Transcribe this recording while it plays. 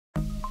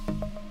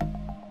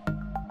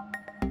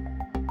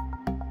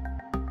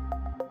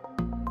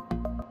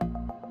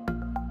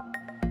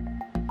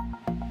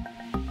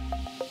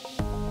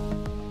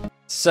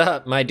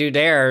Sup, my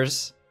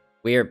dudares?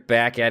 We are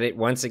back at it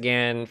once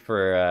again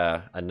for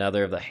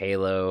another of the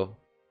Halo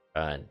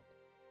run.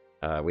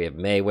 We have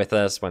May with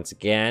us once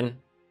again.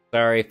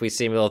 Sorry if we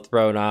seem a little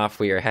thrown off.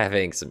 We are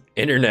having some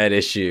internet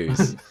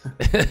issues.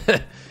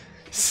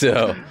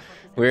 So,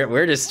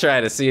 we're just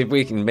trying to see if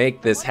we can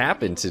make this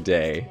happen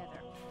today.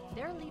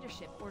 Their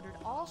leadership ordered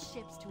all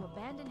ships to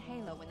abandon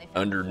Halo when they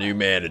Under new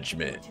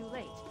management.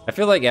 I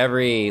feel like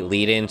every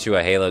lead-in to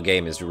a Halo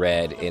game is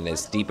read in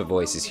as deep a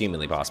voice as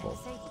humanly possible.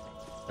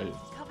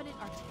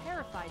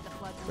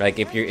 Like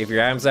if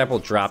your Adam's apple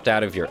dropped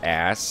out of your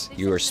ass,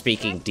 you are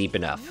speaking deep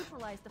enough.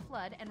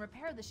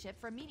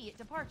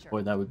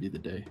 Boy, that would be the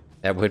day.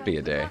 That would be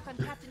a day.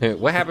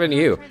 What happened to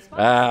you?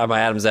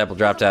 My Adam's apple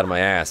dropped out of my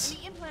ass.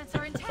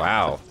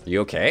 Wow, you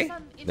okay?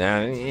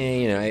 Nah,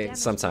 you know,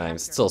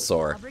 sometimes it's still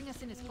sore.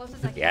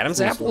 The Adam's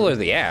apple or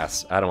the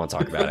ass? I don't want to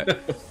talk about it.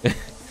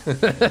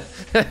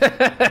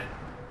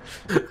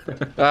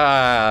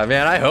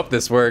 Man, I hope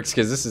this works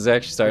because this is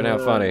actually starting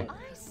out funny. I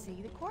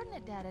see. The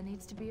coordinate data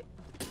needs to be.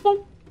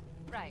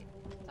 Right.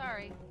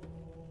 Sorry.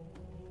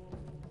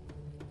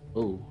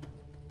 Oh,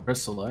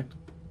 press select.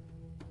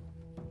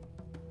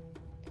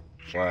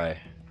 Why?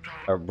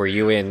 Were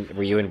you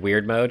in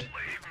weird mode?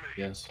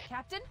 Yes.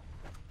 Captain?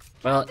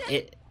 Well,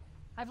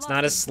 it's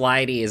not as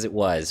slidey as it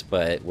was,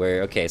 but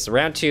we're okay. So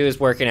round 2 is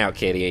working out,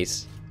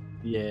 kiddies.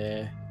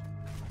 Yeah.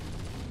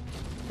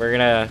 We're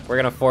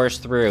gonna force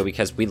through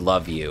because we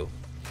love you.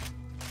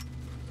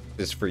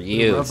 This is for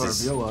you.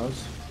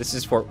 This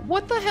is for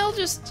what the hell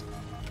just?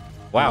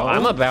 Wow,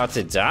 I'm about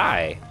to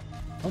die.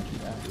 Don't do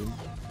that, dude.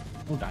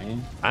 I'm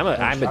dying. I'm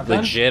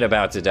legit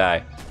about to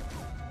die.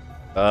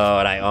 Oh,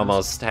 and I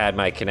almost had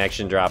my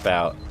connection drop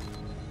out.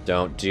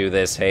 Don't do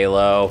this,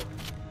 Halo.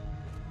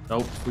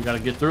 Nope, we gotta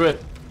get through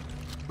it.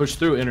 Push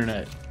through,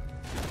 internet.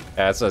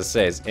 That's what it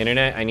says.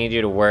 Internet, I need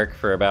you to work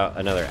for about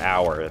another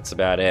hour. That's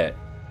about it.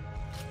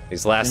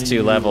 These last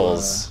two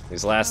levels,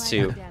 these last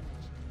two.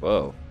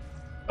 Whoa.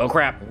 Oh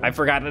crap, I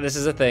forgot that this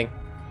is a thing.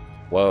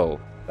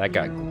 Whoa, that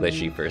got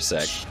glitchy for a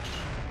sec.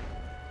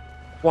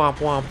 Womp,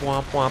 womp,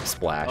 womp, womp,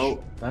 splash.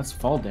 Oh, that's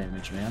fall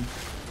damage, man.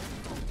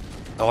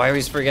 Oh, I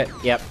always forget.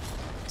 Yep.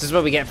 This is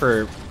what we get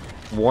for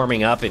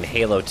warming up in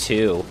Halo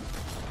 2.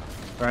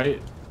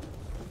 Right?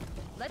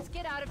 Let's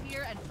get out of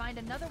here and find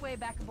another way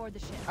back aboard the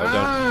ship. Oh,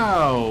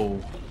 Ow!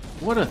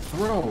 What a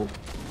throw.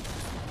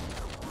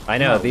 I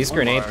know, these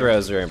grenade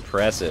throws are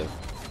impressive.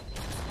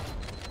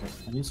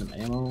 I need some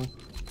ammo.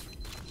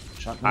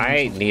 Shotgun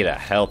I need a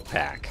health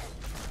pack.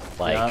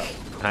 Like, yeah.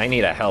 I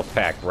need a health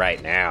pack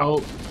right now.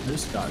 Oh,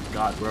 this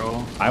got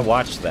bro. I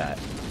watched that.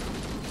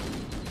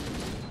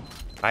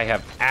 I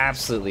have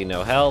absolutely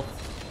no health.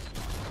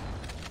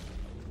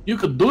 You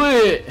could do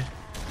it!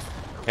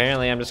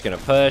 Apparently, I'm just gonna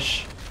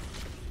push.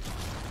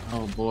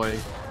 Oh boy.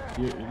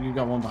 You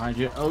got one behind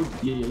you. Oh,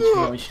 yeah.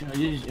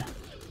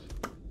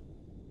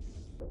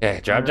 Okay,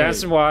 drop down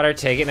some water,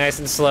 take it nice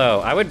and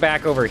slow. I would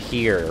back over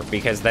here,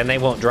 because then they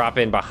won't drop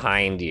in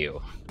behind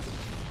you.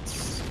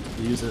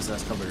 Use this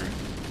as cover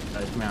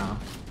right now.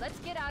 Let's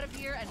get out of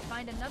here and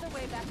find another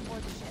way back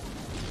aboard the ship.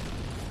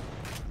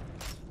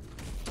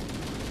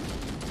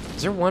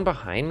 Is there one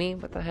behind me?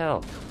 What the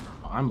hell?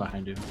 Oh, I'm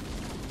behind you.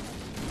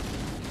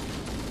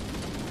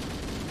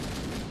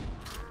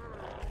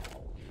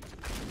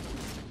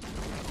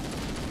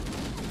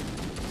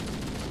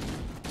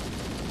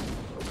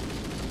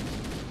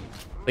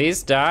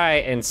 Please die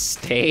and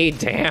stay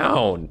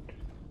down.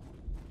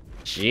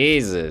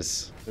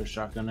 Jesus. There's a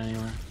shotgun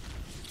anywhere?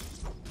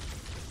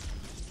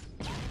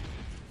 You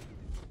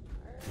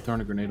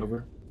throwing a grenade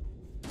over?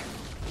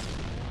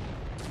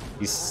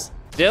 He's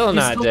still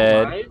not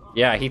dead. Alive?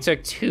 Yeah, he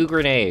took 2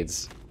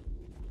 grenades.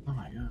 Oh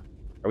my god.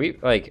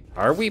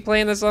 Are we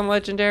playing this on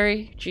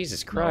Legendary?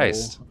 Jesus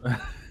Christ. No.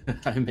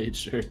 I made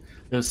sure. It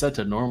was set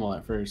to normal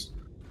at first.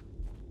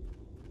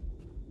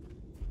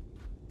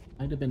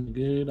 Might have been a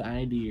good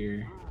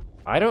idea.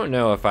 I don't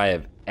know if I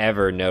have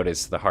ever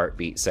noticed the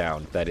heartbeat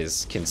sound that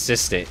is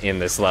consistent in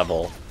this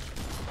level.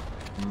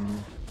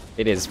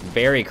 It is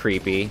very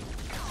creepy.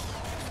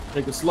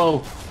 Take it slow.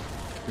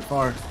 Too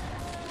far.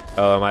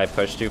 Oh, am I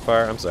pushed too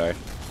far? I'm sorry.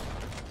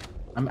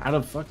 I'm out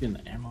of fucking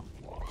ammo.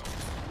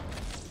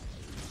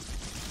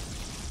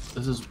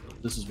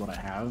 This is what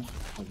I have.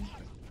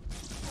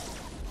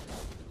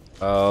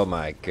 Oh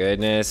my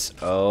goodness.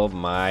 Oh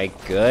my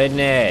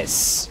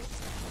goodness.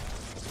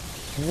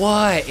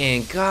 What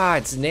in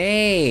God's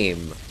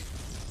name?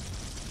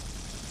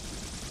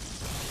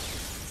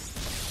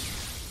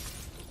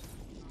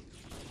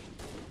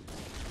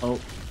 Oh,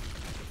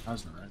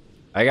 that's not right.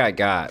 I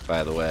got,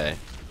 by the way.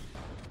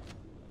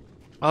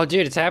 Oh,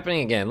 dude, it's happening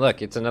again.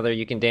 Look, it's another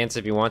you can dance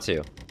if you want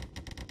to.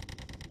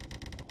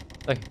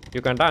 Look,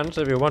 you can dance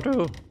if you want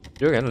to.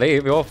 You can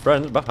leave your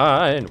friends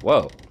behind.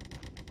 Whoa.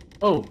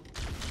 Oh,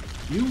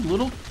 you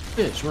little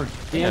bitch. We're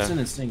dancing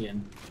and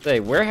singing.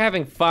 Say, we're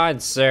having fun,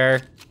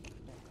 sir.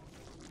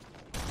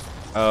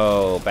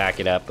 Oh, back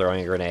it up,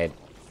 throwing a grenade.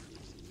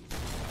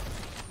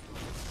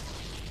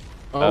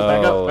 Oh,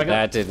 back up, back up.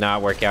 That did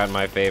not work out in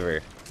my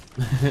favor.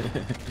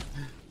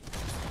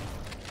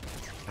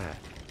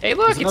 Hey,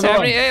 look, There's it's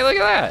another happening. one. Hey, look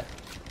at that.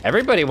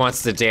 Everybody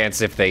wants to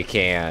dance if they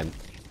can.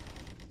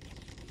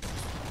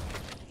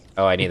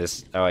 Oh, I need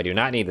this. Oh, I do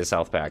not need this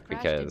health pack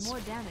Crash did because more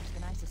damage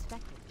than I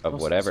suspected.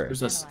 of whatever.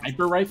 There's a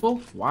sniper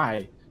rifle?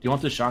 Why? Do you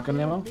want the shotgun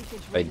ammo?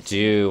 I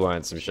do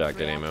want some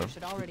shotgun ammo.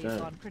 Should already have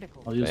gone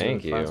critical. I'll use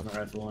Thank a you. plasma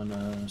rifle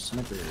and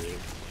sniper.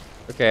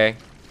 Okay.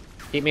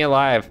 Keep me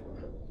alive.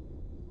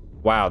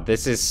 Wow,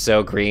 this is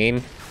so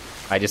green.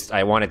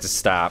 I want it to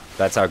stop.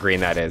 That's how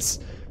green that is.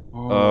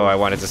 Oh, I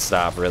want it to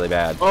stop really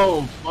bad.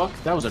 Oh, fuck.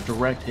 That was a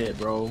direct hit,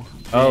 bro.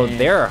 Oh, Dang.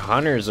 there are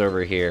hunters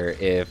over here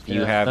if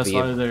you have that's the...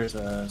 why there's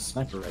a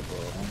sniper rifle.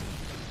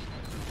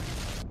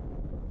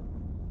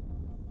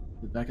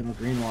 Get back in the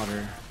green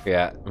water.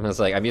 Yeah, I was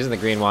like, I'm using the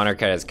green water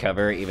cut as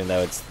cover, even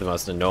though it's the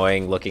most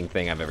annoying looking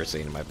thing I've ever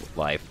seen in my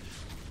life.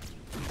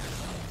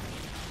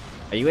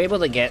 Are you able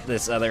to get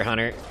this other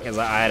hunter? Because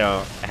I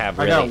don't have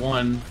really... I got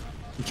one.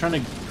 I'm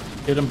trying to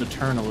get him to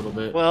turn a little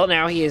bit. Well,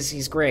 now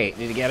he's great.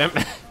 Did you get him?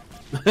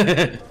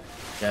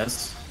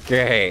 Yes.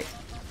 Great.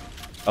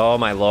 Oh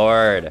my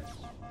lord.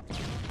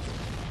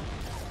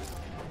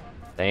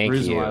 Thank The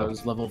reason you. why I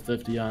was level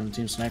 50 on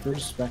Team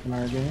Snipers back in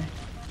our game.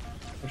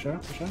 For sure,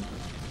 for sure.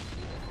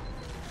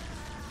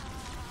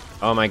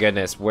 Oh my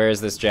goodness, where's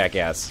this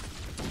jackass?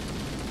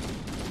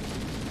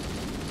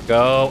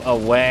 Go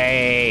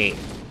away!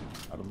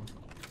 Got him.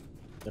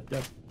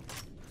 Yep.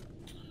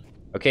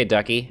 Okay,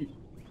 Ducky.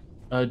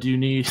 Do you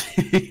need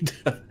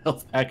a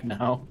health pack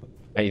now?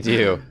 I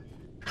do.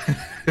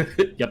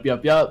 Yep.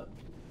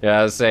 Yeah,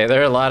 I was saying,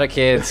 there are a lot of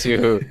kids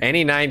who,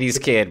 any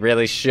 90s kid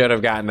really should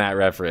have gotten that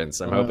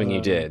reference. I'm hoping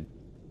you did.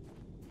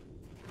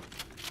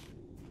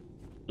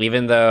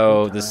 Even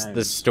though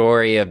the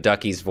story of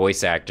Ducky's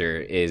voice actor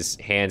is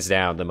hands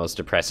down the most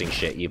depressing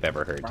shit you've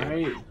ever heard, dude.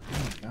 Right? Oh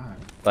my god.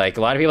 Like,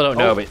 a lot of people don't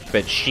know,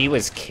 but she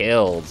was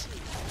killed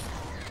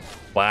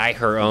by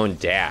her own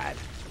dad.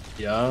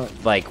 Yeah.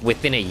 Like,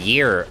 within a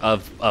year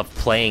of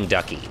playing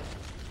Ducky.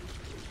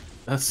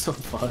 That's so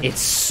funny. It's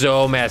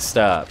so messed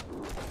up.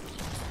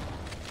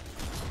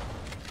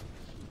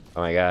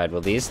 Oh my god,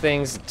 will these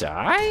things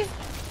die?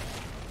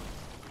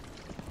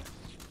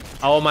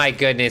 Oh my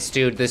goodness,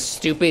 dude, the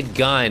stupid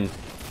gun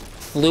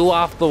flew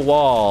off the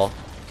wall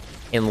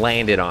and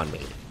landed on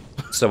me.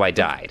 So I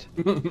died.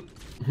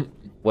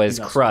 Was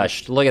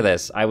crushed. Look at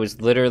this, I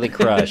was literally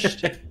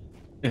crushed.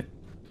 Double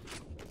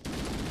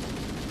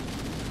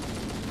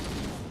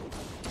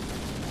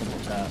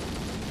tap.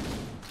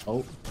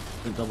 Oh,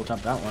 didn't double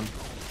tap that one.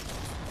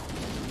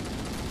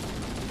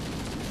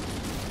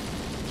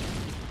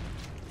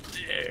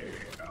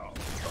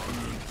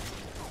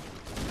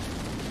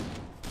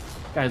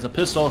 Guys, a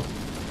pistol. I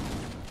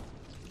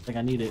think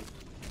I need it.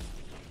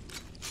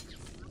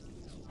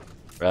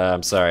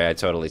 I'm sorry, I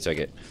totally took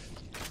it.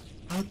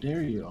 How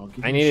dare you? I'll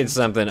give I you needed a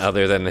something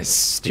other than this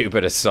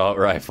stupid assault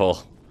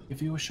rifle.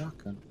 give you a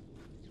shotgun.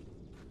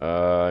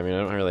 I mean, I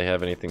don't really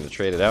have anything to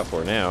trade it out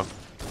for now.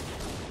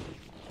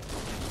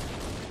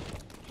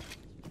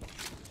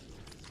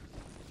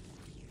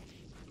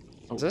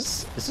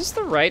 Is this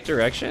the right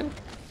direction?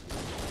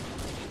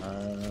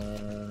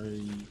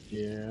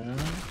 Yeah.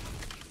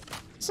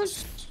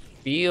 Doesn't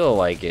feel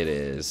like it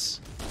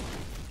is.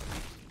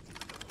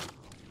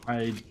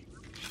 I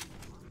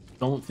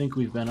don't think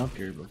we've been up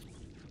here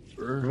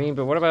before. I mean,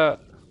 but what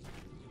about...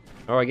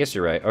 Oh, I guess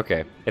you're right.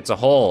 Okay. It's a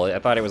hole. I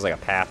thought it was like a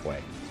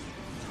pathway.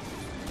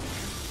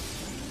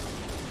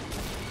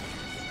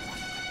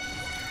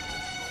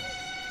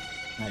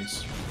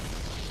 Nice.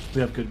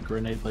 We have good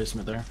grenade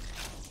placement there.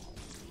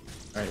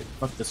 Alright,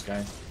 fuck this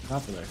guy.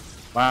 Top of there.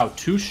 Wow,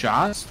 2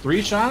 shots?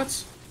 3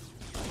 shots?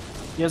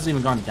 He hasn't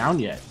even gone down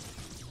yet.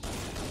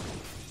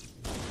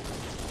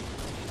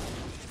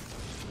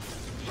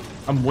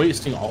 I'm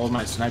wasting all of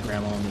my sniper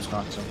ammo on this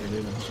cocksucker,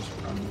 dude. Let's just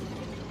run.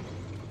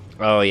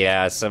 Oh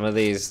yeah, some of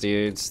these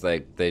dudes,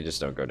 like, they just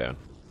don't go down.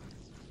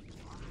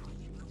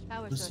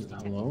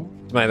 Hello?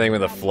 It's my thing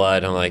with the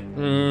flood. I'm like,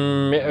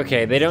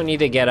 okay, they don't need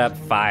to get up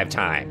 5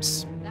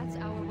 times. That's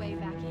our way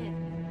back in.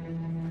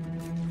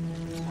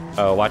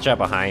 Oh, watch out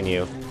behind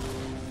you.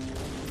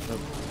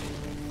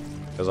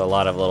 There's a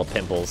lot of little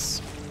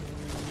pimples.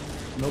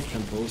 No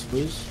pimples,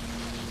 please.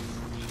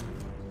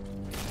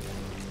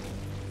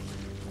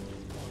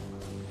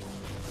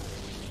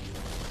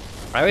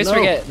 I always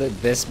forget that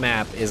this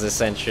map is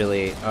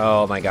essentially...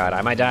 Oh my god,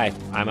 I might die.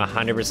 I'm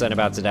 100%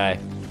 about to die.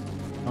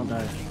 Don't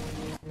die.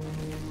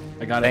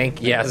 I got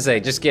it. Yeah, I was gonna say,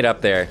 just get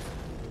up there.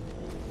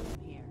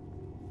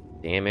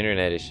 Damn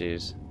internet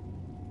issues.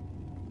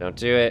 Don't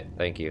do it.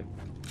 Thank you.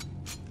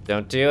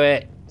 Don't do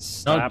it.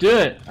 Stop. Don't do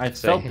it. I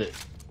felt it.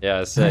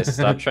 Yeah, say,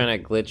 stop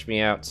trying to glitch me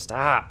out.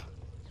 Stop.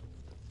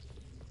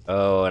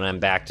 Oh, and I'm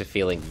back to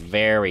feeling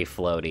very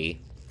floaty.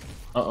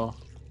 Uh-oh.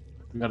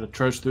 We gotta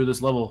trudge through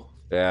this level.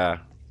 Yeah.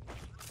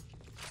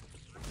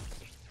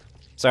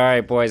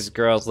 Sorry, boys,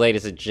 girls,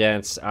 ladies, and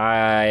gents.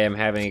 I am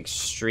having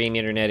extreme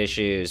internet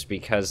issues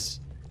because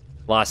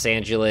Los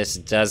Angeles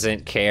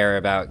doesn't care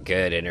about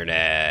good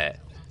internet.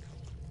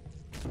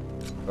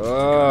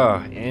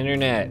 Oh,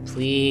 internet,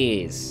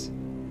 please.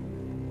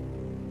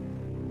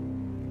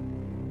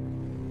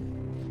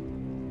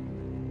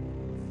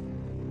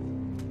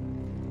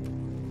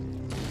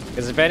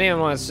 Because if anyone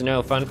wants to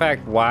know, fun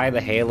fact, why the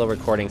Halo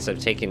recordings have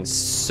taken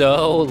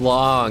so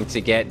long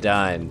to get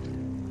done.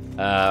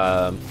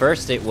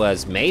 First it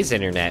was May's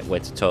internet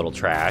went to total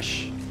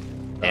trash,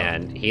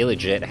 and he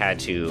legit had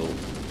to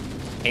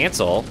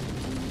cancel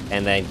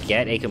and then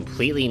get a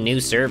completely new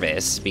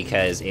service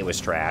because it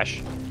was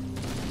trash.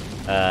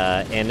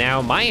 And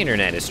now my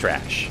internet is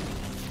trash.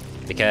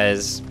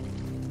 Because,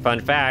 fun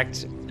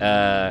fact,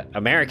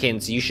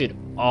 Americans, you should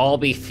all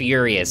be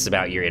furious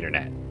about your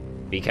internet.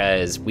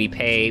 Because we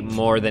pay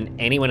more than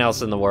anyone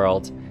else in the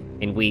world,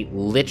 and we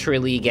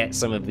literally get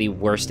some of the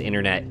worst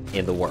internet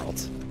in the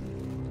world.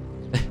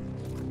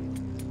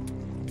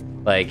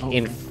 Like,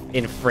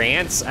 in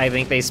France, I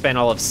think they spend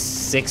all of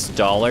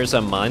 $6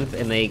 a month,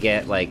 and they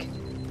get, like,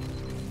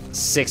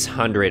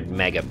 600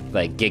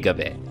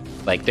 gigabit.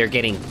 Like, they're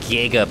getting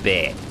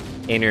gigabit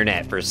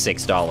internet for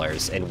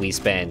 $6, and we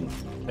spend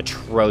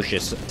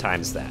atrocious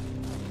times that.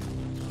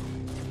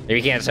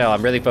 You can't tell,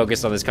 I'm really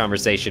focused on this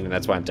conversation, and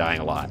that's why I'm dying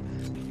a lot.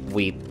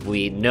 We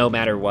no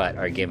matter what,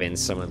 are given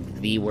some of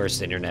the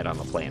worst internet on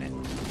the planet.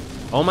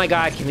 Oh my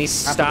god, can these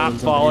stop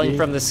falling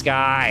from the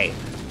sky?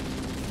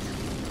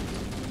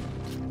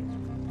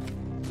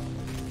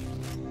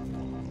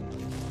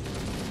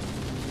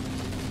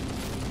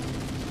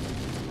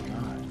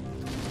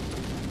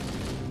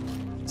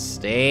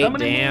 Stay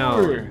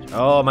down.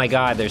 Oh my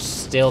god, they're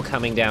still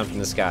coming down from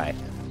the sky.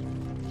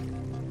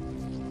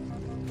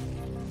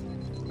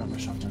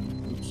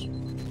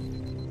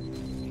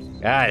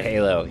 God,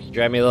 Halo, you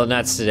drive me a little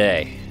nuts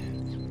today.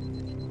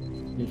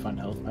 Need to find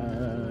health.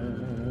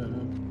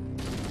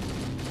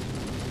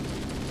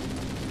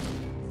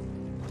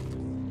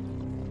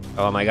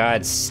 Oh my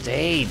god,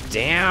 stay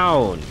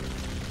down!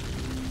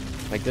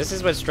 Like, this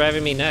is what's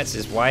driving me nuts,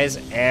 is why is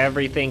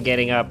everything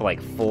getting up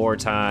like 4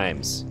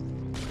 times?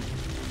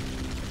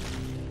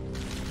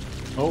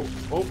 Oh,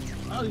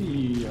 ay.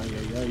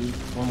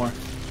 One more.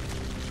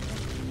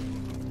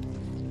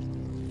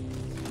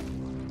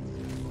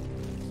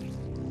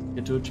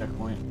 Get to a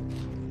checkpoint.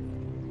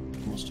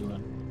 Almost to it.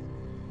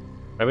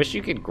 I wish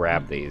you could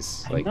grab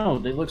these. I know,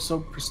 they look so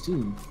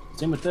pristine.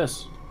 Same with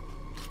this.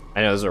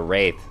 I know, those are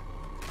Wraith.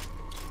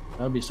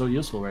 That would be so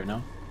useful right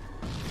now.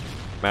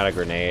 I'm out of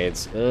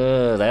grenades.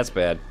 Ugh, that's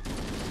bad.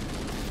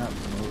 Not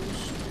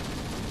those.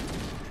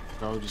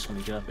 Probably just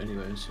gonna get up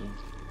anyway, so.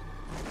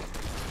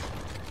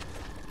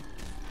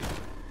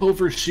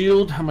 Over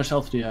shield, how much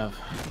health do you have?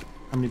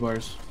 How many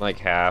bars? Like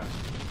half.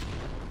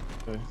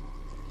 Okay.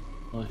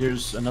 Well,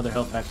 here's another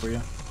health pack for you.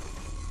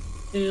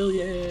 Hell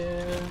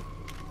yeah!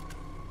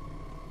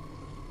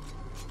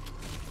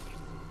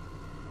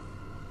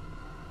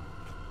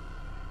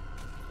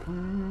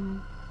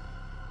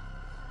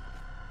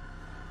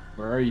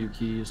 Where are you,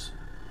 Keys?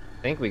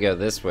 I think we go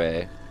this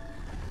way.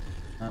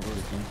 Not where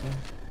we came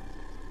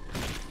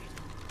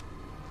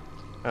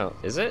from. Oh,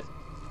 is it?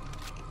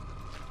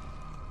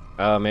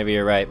 Oh, maybe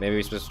you're right. Maybe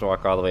we're supposed to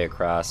walk all the way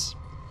across.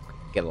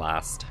 Get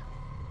lost.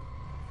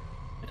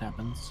 It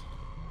happens.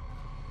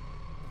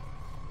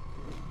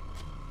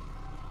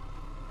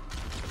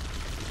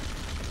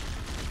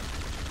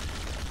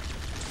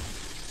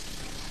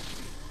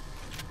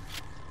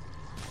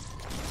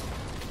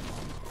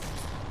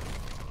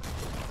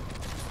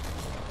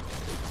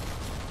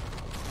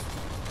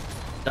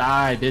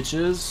 Die,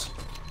 bitches.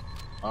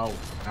 Oh,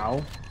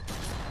 ow.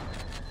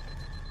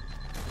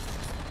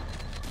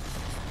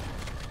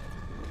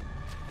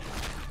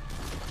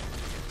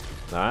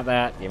 Not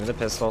that. Give me the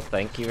pistol.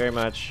 Thank you very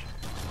much.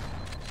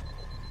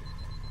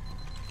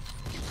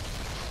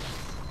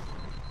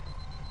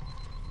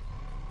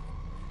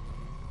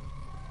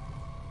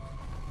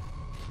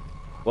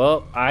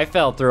 Well, I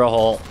fell through a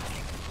hole.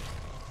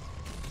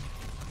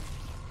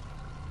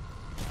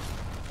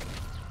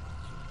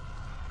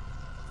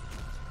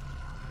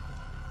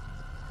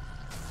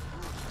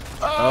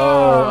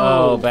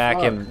 Oh,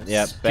 backing,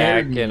 yep,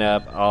 backing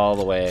up all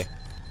the way.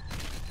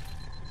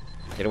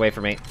 Get away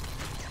from me.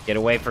 Get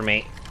away from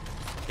me.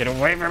 Get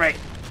away from me.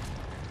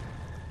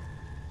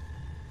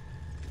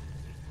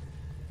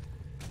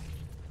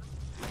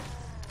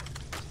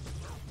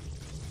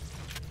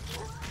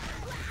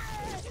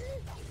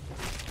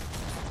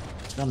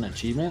 It's got an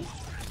achievement.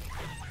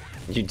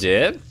 You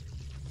did?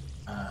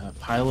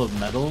 Pile of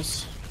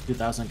medals.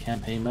 2,000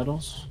 campaign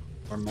medals.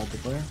 Or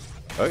multiplayer.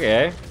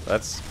 Okay,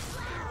 that's...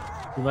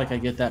 I feel like I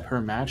get that per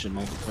match in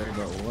multiplayer,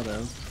 but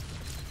whatever.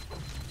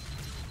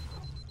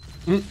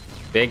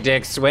 Big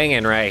dick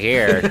swinging right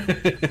here.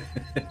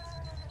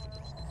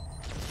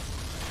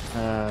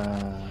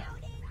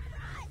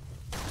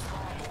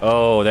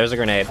 Oh, there's a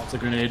grenade. That's a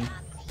grenade.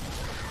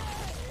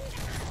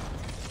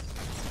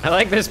 I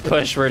like this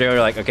push we're doing. We're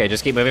like, okay,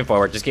 just keep moving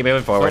forward. Just keep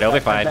moving forward. It'll be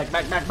fine. Back.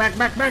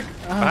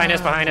 Behind us,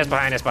 behind us,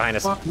 behind us, behind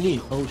us. Fuck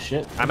me. Oh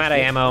shit. I'm out of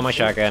ammo on my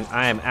shotgun.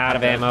 I am out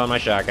of ammo on my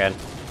shotgun.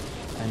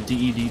 And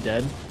DED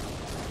dead.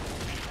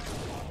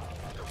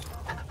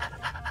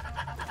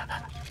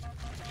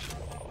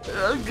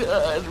 Oh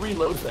god,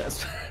 reload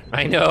fast.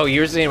 I know,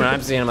 you're seeing what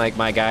I'm seeing. I'm like,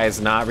 my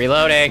guy's not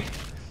reloading.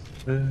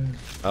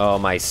 Oh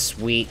my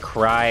sweet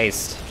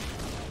Christ.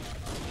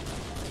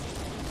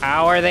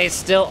 How are they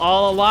still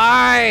all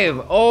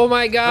alive? Oh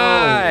my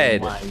god!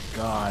 Oh my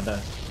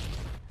god.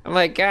 I'm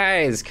like,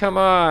 guys, come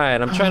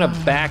on. I'm trying to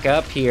back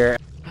up here.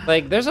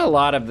 Like, there's a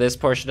lot of this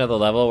portion of the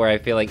level where I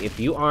feel like if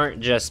you aren't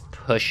just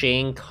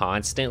pushing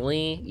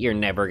constantly, you're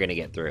never gonna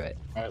get through it.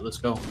 All right, let's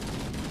go.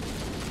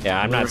 Yeah,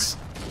 I'm not...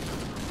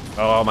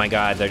 Oh my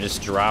god, they're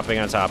just dropping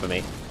on top of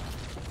me.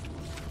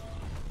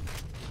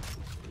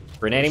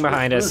 Grenading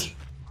behind us.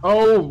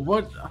 Oh,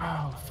 what?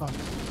 Oh, fuck.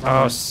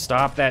 Oh,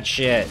 stop that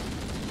shit.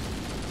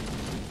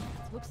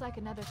 Looks like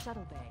another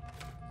shuttle bay.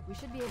 We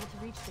should be able to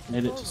reach the Made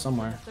it control to room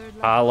somewhere. on the third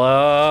level.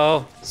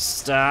 Hello?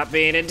 Stop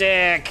being a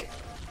dick.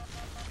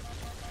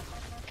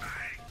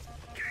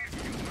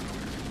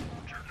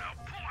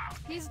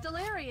 He's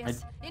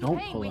delirious. I In don't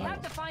pain, pull we out.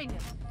 have to find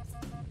him.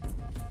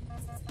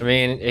 I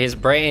mean, his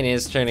brain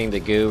is turning to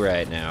goo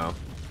right now.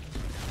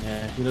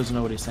 Yeah, he doesn't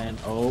know what he's saying.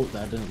 Oh,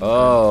 that didn't.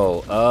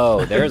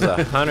 Oh, there's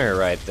a hunter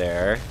right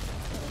there.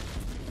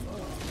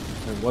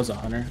 There was a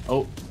hunter.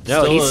 Oh,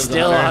 No, is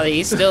a hunter.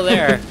 he's still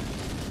there.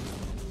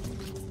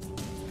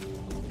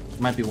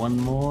 Might be one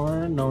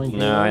more. Knowing.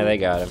 No, they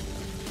got him.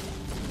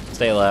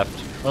 Stay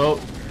left.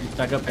 Oh,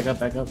 back up, back up,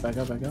 back up, back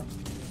up, back up.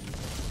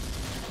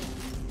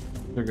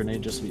 The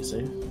grenade just to be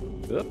safe.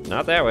 Oop,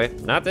 not that way.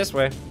 Not this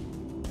way.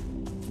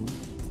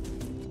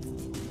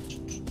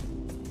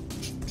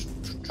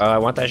 Oh, I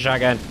want that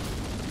shotgun.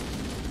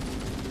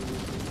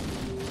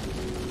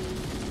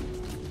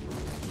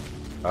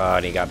 Oh,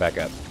 and he got back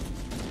up.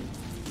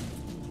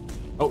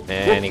 Oh,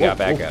 And he got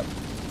back up.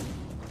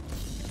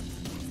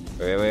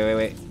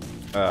 Wait.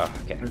 Oh,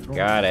 okay.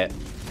 Got it.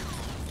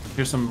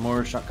 Here's some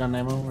more shotgun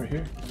ammo right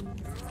here.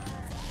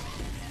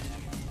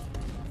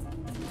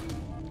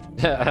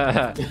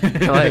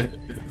 Like,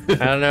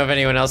 I don't know if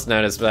anyone else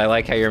noticed, but I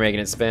like how you're making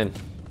it spin.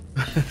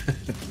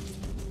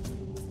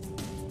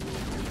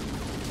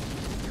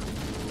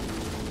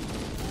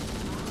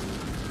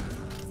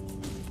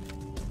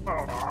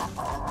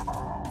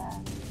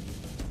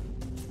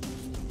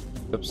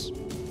 Oops.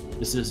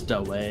 This is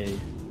the way.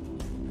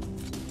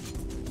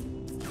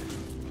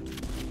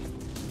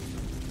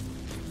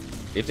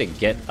 You have to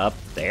get up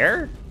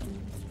there?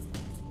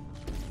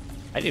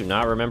 I do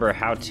not remember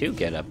how to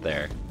get up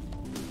there.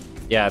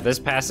 Yeah, this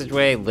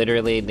passageway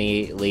literally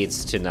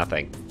leads to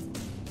nothing.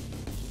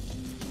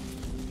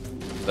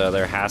 So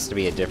there has to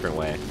be a different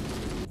way.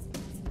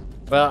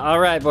 Well,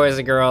 alright, boys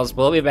and girls.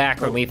 We'll be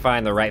back when we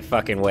find the right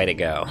fucking way to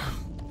go.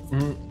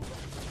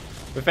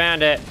 We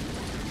found it.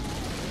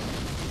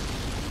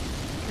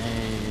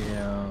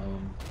 Damn.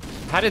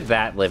 How did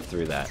that live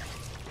through that?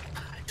 I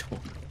don't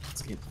know.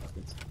 Let's get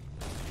fucking.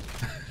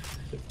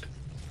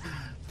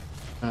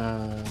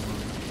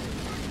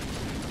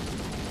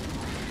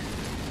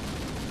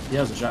 He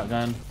has a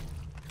shotgun.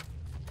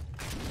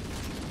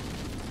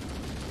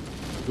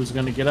 Who's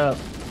gonna get up?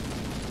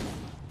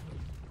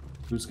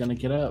 Who's gonna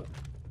get up?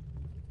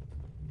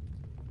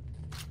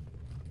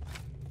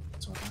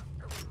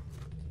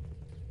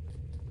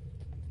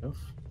 Oof.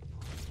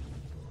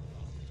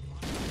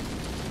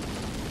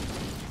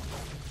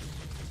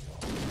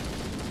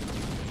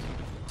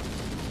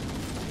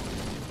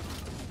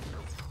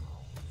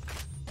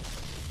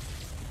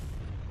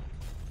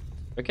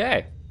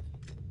 Okay.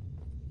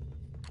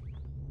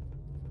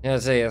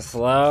 Let's see,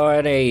 slow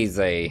and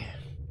easy.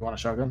 You want a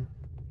shotgun?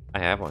 I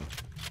have one.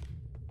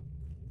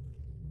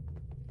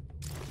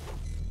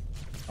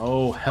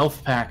 Oh,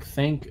 health pack.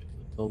 Thank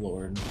the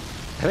Lord.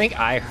 I think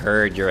I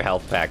heard your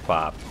health pack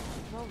pop.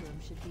 Control room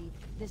should be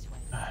this way.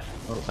 God.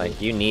 Oh, Like,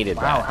 you needed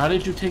wow, that. how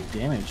did you take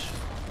damage?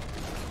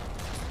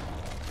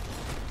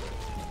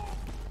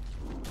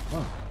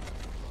 Oh.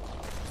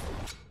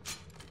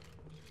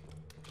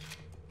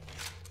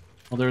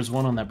 Well, there's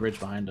one on that bridge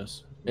behind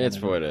us. It's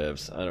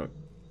whatevs.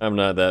 I'm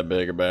not that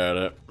big about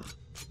it.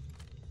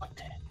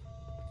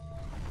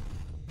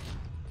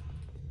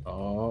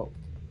 Oh.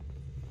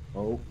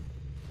 Oh.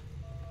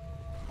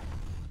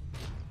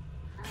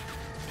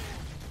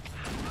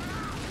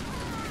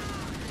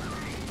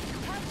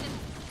 Captain,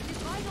 his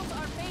vitals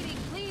are fading.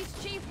 Please,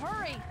 Chief,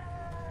 hurry.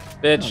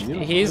 Bitch, you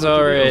don't he's know what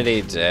to do.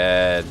 already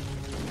dead.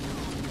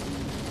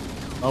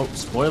 Oh,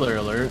 spoiler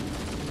alert.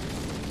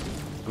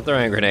 I'm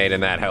throwing a grenade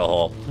in that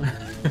hellhole.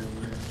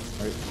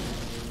 Right.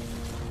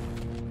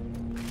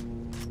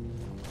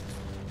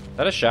 Is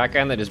that a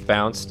shotgun that just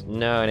bounced?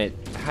 No, and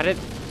how did...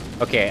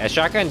 Okay, a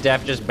shotgun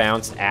def just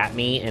bounced at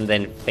me and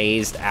then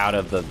phased out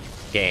of the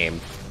game.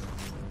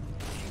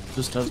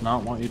 Just does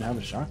not want you to have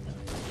a shotgun.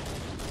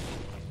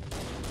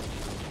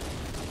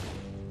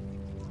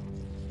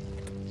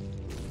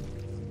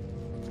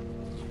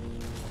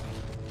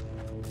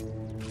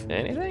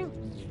 Anything?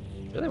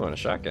 Really want a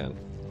shotgun.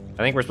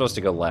 I think we're supposed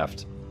to go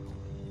left.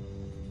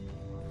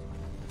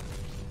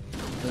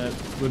 That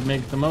would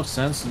make the most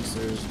sense since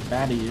there's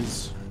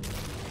baddies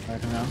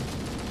right now.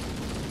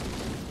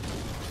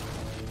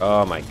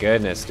 Oh my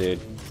goodness, dude.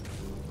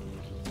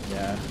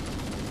 Yeah.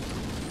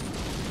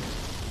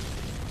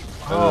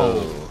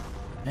 Oh.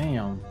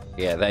 Damn.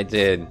 Yeah, that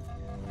did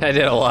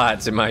a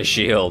lot to my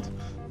shield.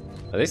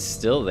 Are they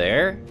still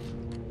there?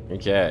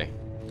 Okay.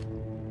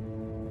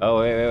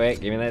 Oh,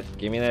 wait. Give me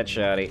that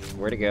shotty.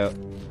 Where'd it go?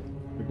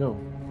 Where'd it go?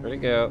 Where'd it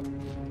go?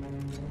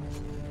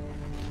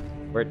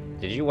 Where,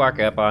 did you walk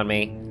up on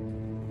me?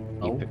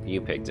 Oh. You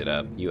picked it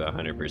up. You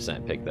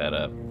 100% picked that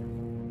up.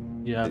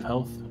 You have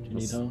health? Do you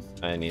need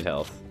health? I need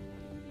health.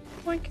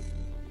 Boink.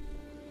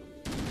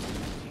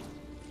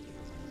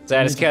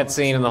 Saddest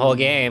cutscene in the whole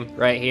game,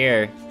 right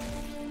here.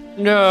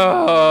 No!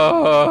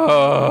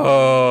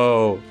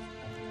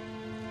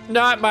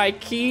 Not my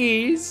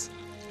keys!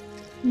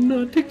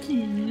 Not the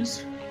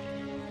keys.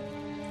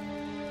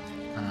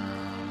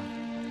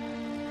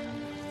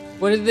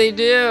 What did they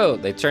do?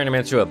 They turned him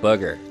into a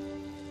booger.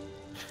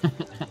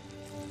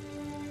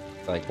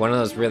 Like one of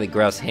those really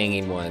gross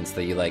hanging ones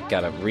that you like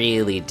gotta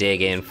really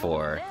dig in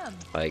for.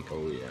 Like,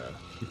 oh yeah.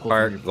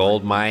 Part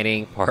gold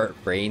mining,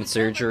 part brain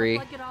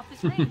surgery.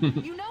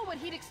 You know what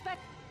he'd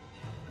expect.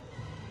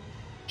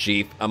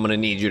 Chief, I'm gonna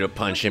need you to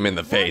punch him in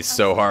the face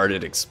so hard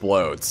it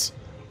explodes.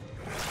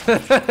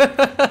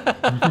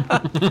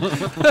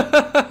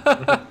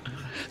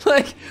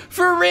 Like,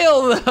 for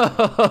real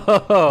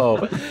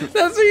though!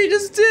 That's what you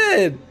just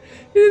did!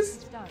 You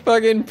just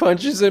fucking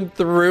punches him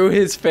through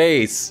his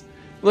face.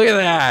 Look at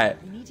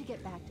that! We need to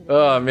get back to the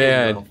Oh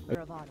man.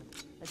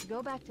 Let's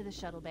go back to the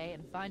shuttle bay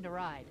and find a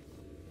ride.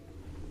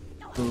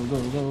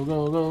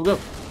 Go.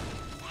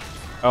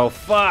 Oh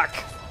fuck!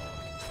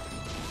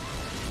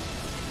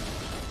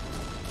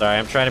 Sorry,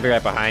 I'm trying to be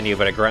right behind you,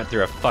 but a grunt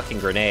threw a fucking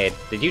grenade.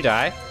 Did you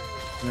die?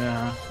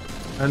 Yeah.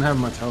 I didn't have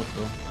much health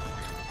though.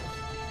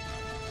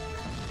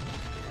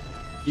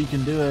 You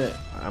can do it.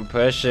 I'm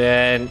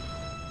pushing.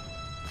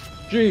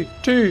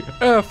 GTFO!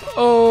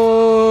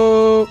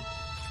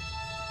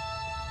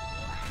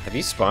 Have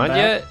you spawned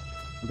yet?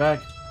 I'm back.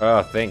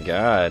 Oh, thank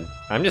God.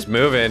 I'm just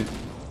moving.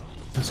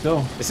 Let's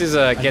go. This is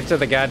a get to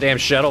the goddamn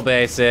shuttle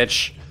bay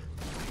sitch.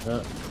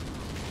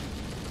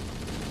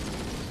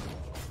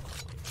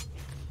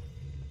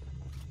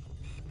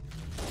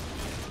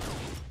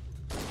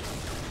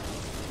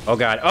 Oh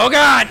God, oh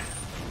God!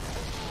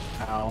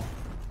 Ow.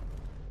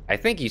 I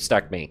think you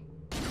stuck me.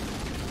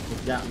 You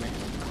got me.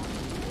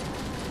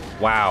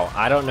 Wow,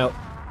 I don't know.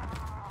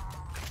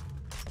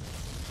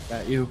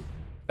 Got you.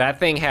 That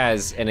thing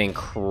has an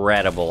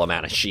incredible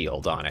amount of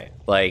shield on it.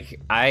 Like,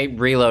 I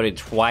reloaded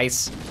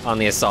twice on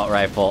the assault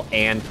rifle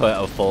and put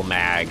a full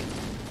mag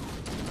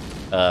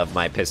of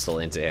my pistol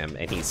into him,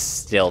 and he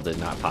still did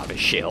not pop his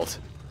shield.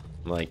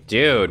 I'm like,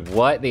 dude,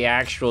 what the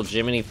actual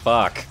Jiminy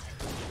fuck?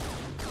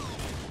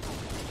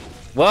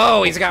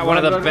 Whoa, he's got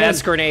one of the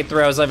best grenade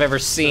throws I've ever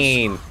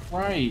seen.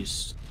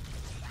 Christ.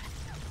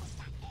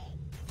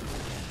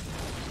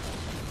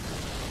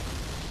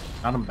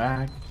 Got him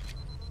back.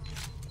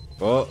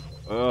 Oh,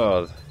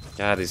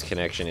 God, these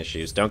connection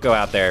issues. Don't go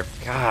out there.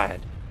 God.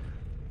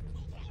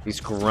 These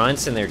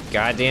grunts and their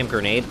goddamn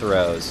grenade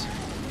throws.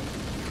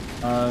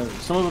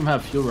 Some of them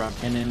have fuel rod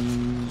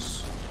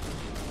cannons.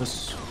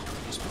 This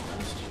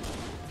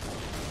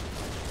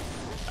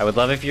I would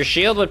love if your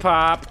shield would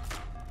pop.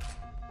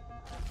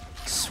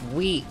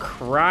 Sweet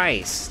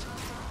Christ.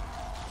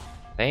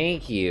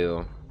 Thank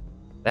you.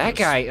 That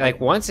guy,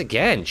 like, once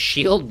again,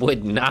 shield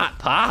would not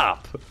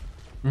pop.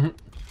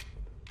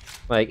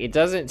 Like, it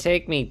doesn't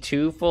take me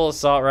 2 full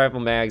assault rifle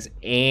mags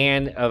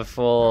and a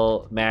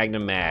full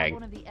magnum mag.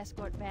 One of the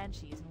escort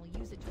banshees, and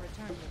we'll use it to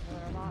return to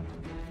the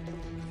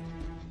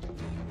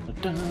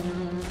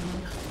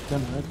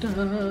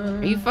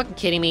Allotment. Are you fucking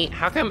kidding me?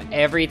 How come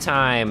every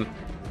time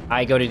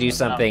I go to do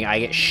something, I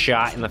get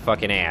shot in the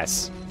fucking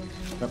ass?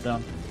 Drop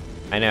down.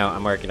 I know,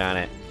 I'm working on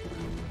it.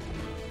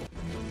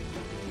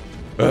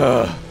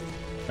 Ugh.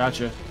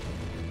 Gotcha.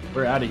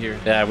 We're out of here.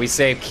 Yeah, we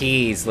saved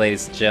keys,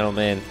 ladies and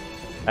gentlemen.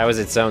 That was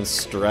its own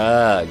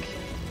strug.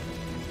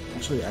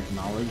 Actually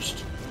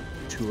acknowledged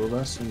 2 of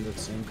us in the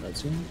same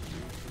cutscene.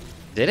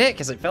 Did it?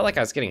 Because it felt like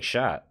I was getting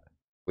shot.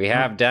 We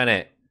have done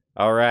it.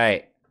 All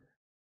right.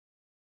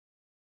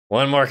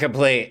 One more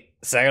complete.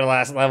 Second to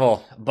last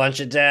level. A bunch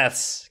of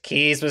deaths.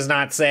 Keys was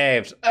not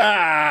saved.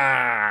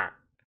 Ah!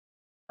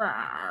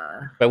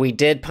 But we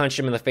did punch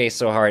him in the face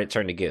so hard it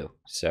turned to goo.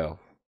 So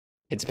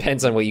it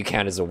depends on what you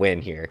count as a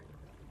win here.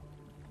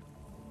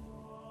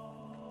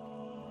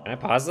 Can I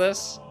pause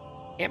this?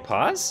 Can't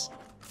pause?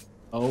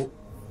 Oh.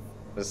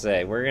 Let's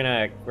say we're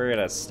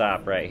gonna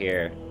stop right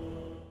here.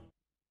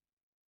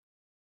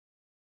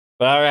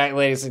 But all right,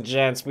 ladies and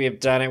gents, we have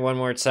done it one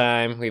more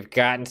time. We've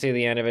gotten to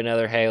the end of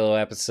another Halo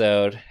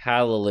episode.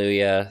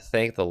 Hallelujah!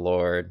 Thank the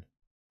Lord.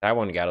 That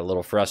one got a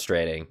little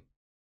frustrating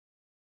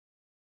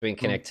between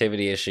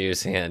connectivity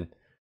issues and,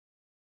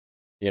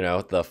 you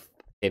know, the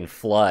in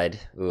flood.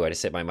 Ooh, I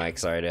just hit my mic.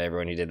 Sorry to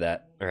everyone who did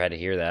that or had to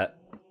hear that.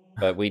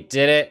 But we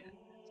did it.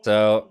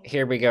 So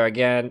here we go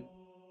again.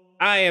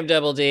 I am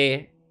Double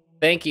D.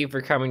 Thank you for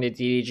coming to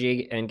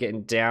DDG and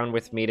getting down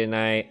with me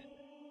tonight.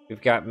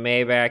 We've got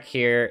May back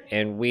here,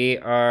 and we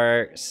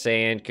are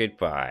saying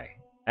goodbye.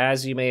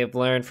 As you may have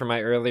learned from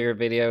my earlier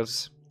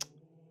videos,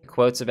 the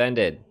quotes have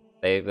ended.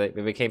 They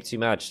became too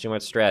much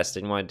stress,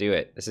 didn't want to do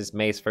it. This is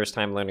May's first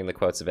time learning the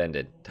quotes have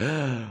ended.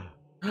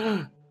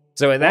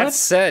 So with that What?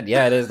 said,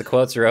 yeah, it is. The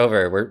quotes are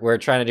over. We're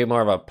trying to do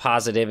more of a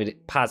positivity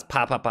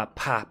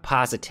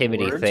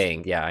Words?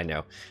 thing. Yeah, I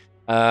know.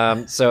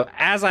 So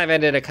as I've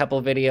ended a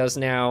couple videos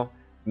now,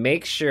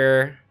 make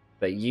sure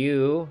that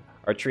you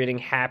are treating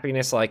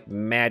happiness like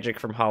magic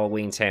from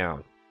Halloween Town.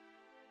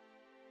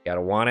 You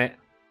gotta want it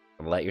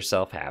and let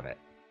yourself have it.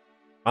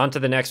 On to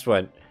the next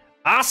one.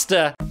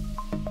 Asta!